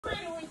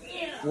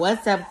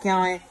What's up,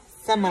 Kelly?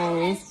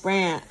 Somebody's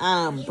brand.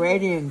 I'm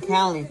Brady and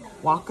Kelly.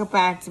 Welcome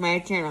back to my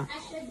channel.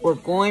 We're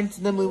going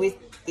to the movie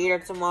theater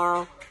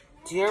tomorrow.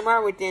 Do you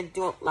remember we didn't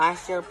do it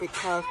last year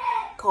because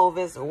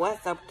COVID? So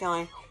what's up,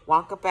 Kelly?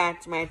 Welcome back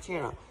to my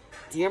channel.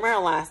 Do you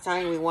remember last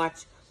time we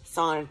watched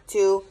Sonic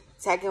 2?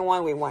 Second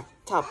one, we watched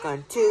Top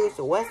Gun 2.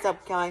 So what's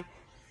up, Kelly?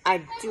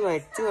 I do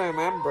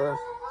remember.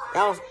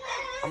 That was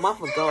a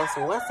month ago.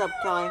 So what's up,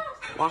 Kelly?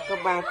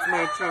 Welcome back to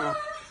my channel.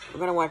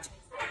 We're gonna watch.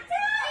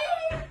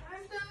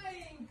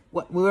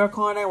 What we were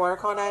calling that? What we're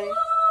calling that?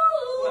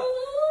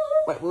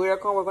 What we were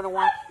calling? We're gonna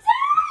watch.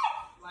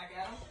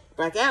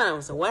 Black Adam.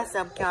 So what's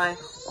up, Kelly?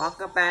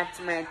 Welcome back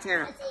to my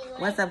channel.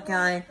 What's up,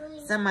 Kelly?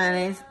 So my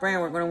name's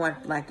Brand. We're gonna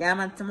watch Black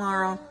Adam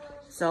tomorrow.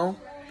 So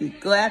be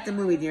good at the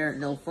movie theater.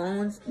 No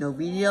phones, no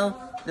video,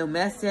 no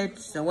message.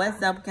 So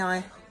what's up,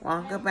 Kelly?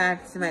 Welcome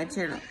back to my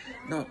channel.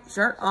 No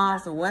shirt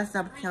off. So what's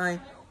up,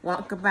 Kelly?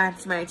 Welcome back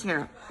to my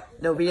channel.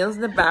 No videos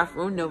in the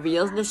bathroom. No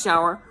videos in the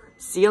shower.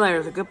 See you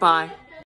later. So goodbye.